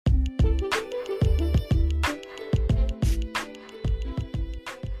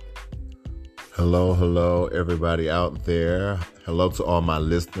Hello, everybody out there. Hello to all my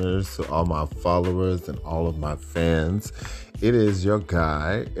listeners, to all my followers, and all of my fans. It is your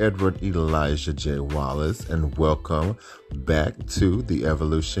guy, Edward Elijah J. Wallace, and welcome back to The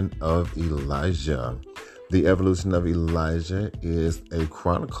Evolution of Elijah. The Evolution of Elijah is a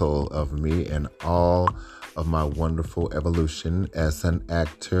chronicle of me and all of my wonderful evolution as an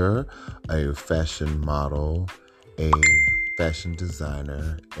actor, a fashion model, a fashion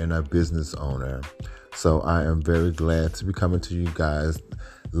designer, and a business owner. So I am very glad to be coming to you guys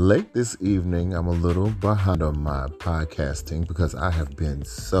late this evening. I'm a little behind on my podcasting because I have been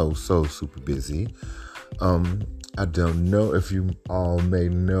so super busy. I don't know if you all may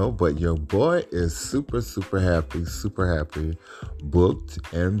know, but your boy is super happy,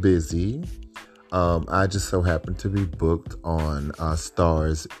 booked and busy. I just so happen to be booked on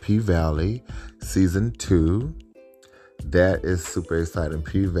STRARZ PValley Season 2. That is super exciting.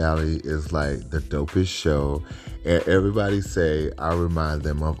 PValley is like the dopest show. And everybody say I remind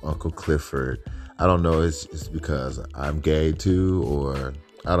them of Uncle Clifford. I don't know, it's because I'm gay too, or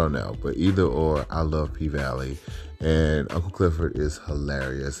I don't know. But either or, I love PValley. And Uncle Clifford is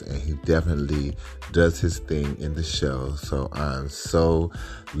hilarious, and he definitely does his thing in the show. So I'm so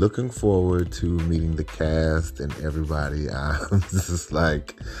looking forward to meeting the cast and everybody. I'm just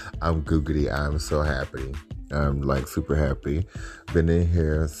like, I'm googity. I'm so happy. I'm like super happy. Been in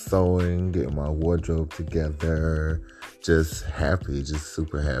here sewing, getting my wardrobe together. Just happy, just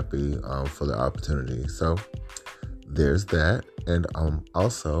super happy for the opportunity. So there's that. And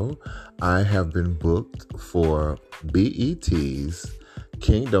also, I have been booked for BET's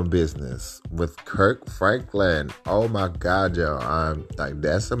Kingdom Business with Kirk Franklin. Oh my God, y'all. I'm like,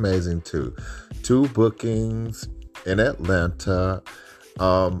 that's amazing too. 2 bookings in Atlanta.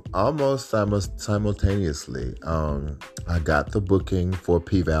 Almost simultaneously. I got the booking for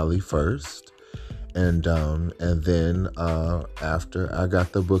PValley first, and then after I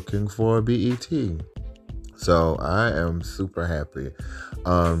got the booking for BET. So I am super happy.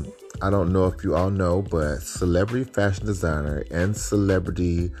 I don't know if you all know, but celebrity fashion designer and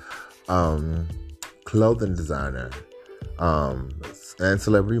celebrity clothing designer and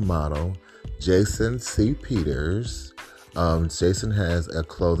celebrity model Jason C. Peters. Jason has a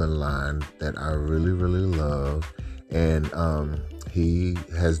clothing line that I really love, and he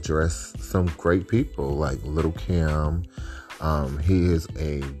has dressed some great people like Little Kim. He is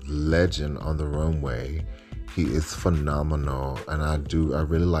a legend on the runway. He is phenomenal, and I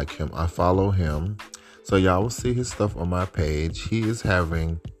really like him. I follow him, so y'all will see his stuff on my page. He is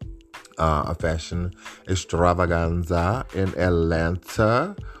having a fashion extravaganza in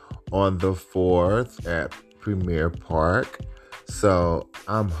Atlanta on the 4th at Premier Park. So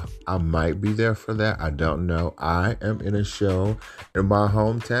I might be there for that. I don't know. I am in a show in my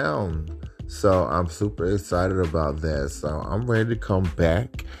hometown, so I'm super excited about that. So I'm ready to come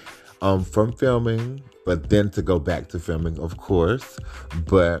back from filming, but then to go back to filming, of course,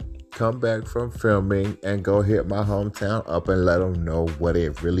 but come back from filming and go hit my hometown up and let them know what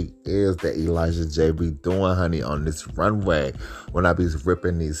it really is that Elijah J be doing, honey, on this runway when I be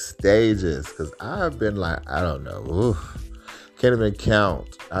ripping these stages. Because I've been like, I don't know, can't even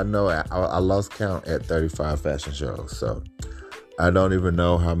count. I know I lost count at 35 fashion shows. So I don't even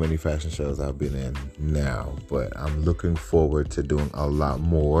know how many fashion shows I've been in now, but I'm looking forward to doing a lot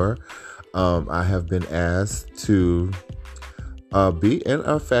more. I have been asked to be in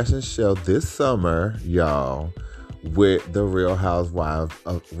a fashion show this summer, y'all, with the Real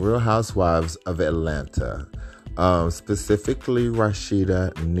Housewives of Atlanta, specifically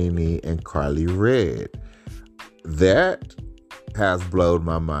Rashida, Nene, and Carly Red. That has blown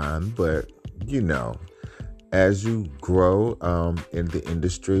my mind, but you know, as you grow in the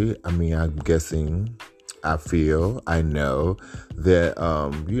industry, I mean, I'm guessing, I know that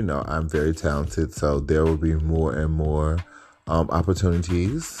I'm very talented, so there will be more and more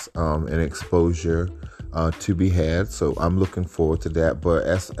opportunities and exposure to be had. So I'm looking forward to that. But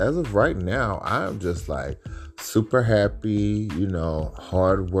as of right now, I'm just like super happy,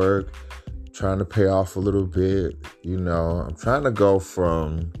 hard work, trying to pay off a little bit. I'm trying to go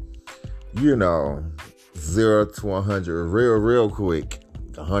from, 0 to 100 real quick.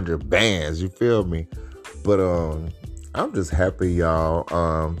 100 bands, you feel me? But I'm just happy, y'all.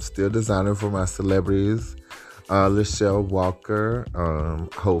 Still designing for my celebrities. Lachelle Walker.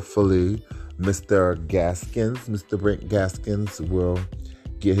 Hopefully, Mr. Brent Gaskins will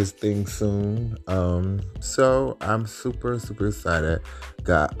get his thing soon. So I'm super excited.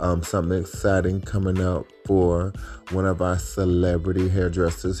 Got something exciting coming up for one of our celebrity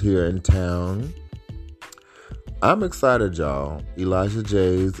hairdressers here in town. I'm excited, y'all. Elijah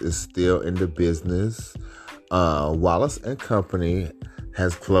J's is still in the business. Wallace and Company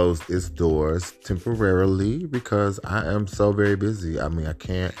has closed its doors temporarily because I am so very busy. I mean, I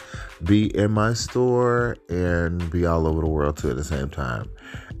can't be in my store and be all over the world too at the same time.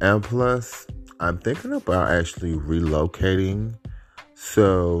 And plus, I'm thinking about actually relocating.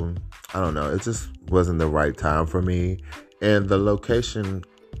 So, I don't know. It just wasn't the right time for me. And the location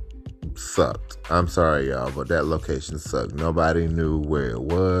sucked. I'm sorry, y'all, but that location sucked. Nobody knew where it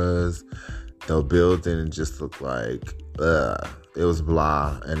was. The building just looked like, it was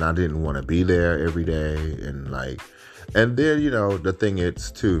blah, and I didn't want to be there every day. And then, the thing is,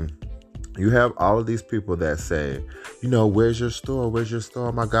 too, you have all of these people that say, where's your store? Where's your store?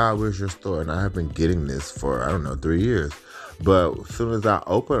 Oh my God, where's your store? And I have been getting this for, 3 years. But as soon as I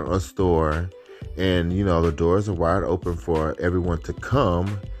open a store and, the doors are wide open for everyone to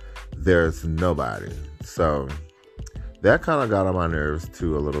come, there's nobody. So that kind of got on my nerves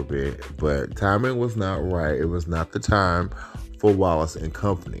too a little bit, but timing was not right. It was not the time for Wallace and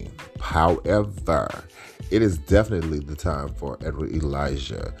Company. However, it is definitely the time for Edward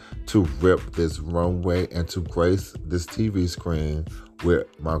Elijah to rip this runway and to grace this TV screen with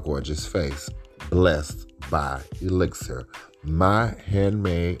my gorgeous face. Blessed by Elixir, my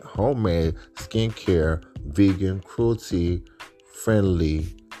handmade, homemade skincare, vegan, cruelty-friendly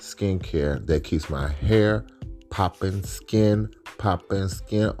skincare that keeps my hair popping, skin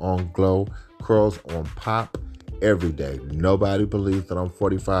on glow, curls on pop every day. Nobody believes that I'm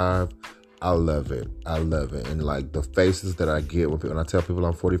 45. I love it. And the faces that I get when I tell people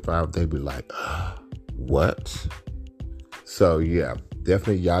I'm 45, they be like, what? So yeah,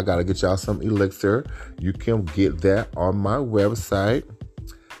 definitely y'all got to get y'all some Elixir. You can get that on my website,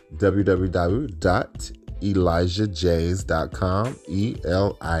 www.elijahjs.com,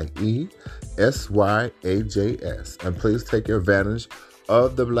 ELIESYAJS. And please take advantage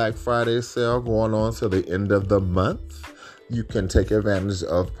of the Black Friday sale going on till the end of the month. You can take advantage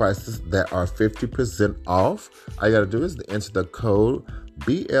of prices that are 50% off. All you got to do is enter the code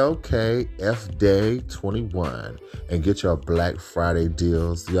BLKFDay21 and get your Black Friday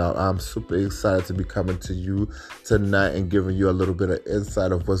deals. Y'all, I'm super excited to be coming to you tonight and giving you a little bit of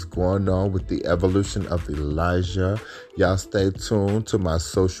insight of what's going on with the evolution of Elijah. Y'all stay tuned to my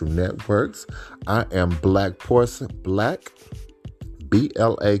social networks. I am Black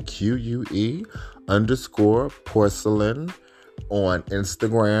BLAQUE_porcelain on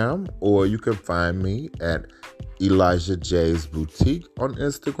Instagram, or you can find me at Elijah J's Boutique on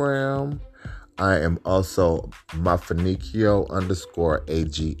Instagram. I am also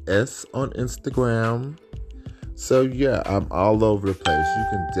Mafanikio_AGS on Instagram. So yeah, I'm all over the place. You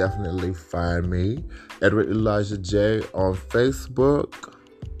can definitely find me, Edward Elijah J, on Facebook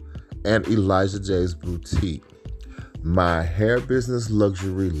and Elijah J's Boutique. My hair business,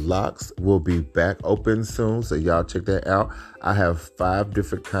 Luxury Locks, will be back open soon, so y'all check that out. I have 5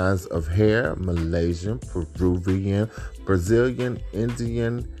 different kinds of hair: Malaysian, Peruvian, Brazilian,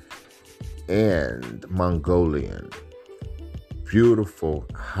 Indian, and Mongolian. Beautiful,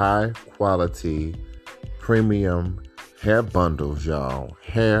 high quality, premium hair bundles, y'all.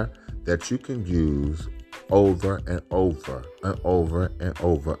 Hair that you can use over and over and over and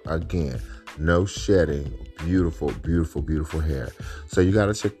over again. No shedding. Beautiful, beautiful, beautiful hair. So you got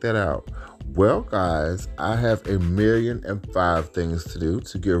to check that out. Well, guys, I have 1,000,005 things to do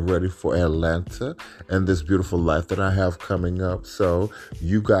to get ready for Atlanta and this beautiful life that I have coming up. So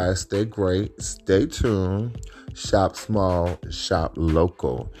you guys stay great, stay tuned, shop small, shop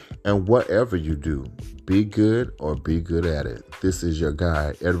local, and whatever you do, be good or be good at it. This is your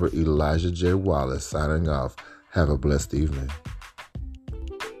guy, Edward Elijah J. Wallace, signing off. Have a blessed evening.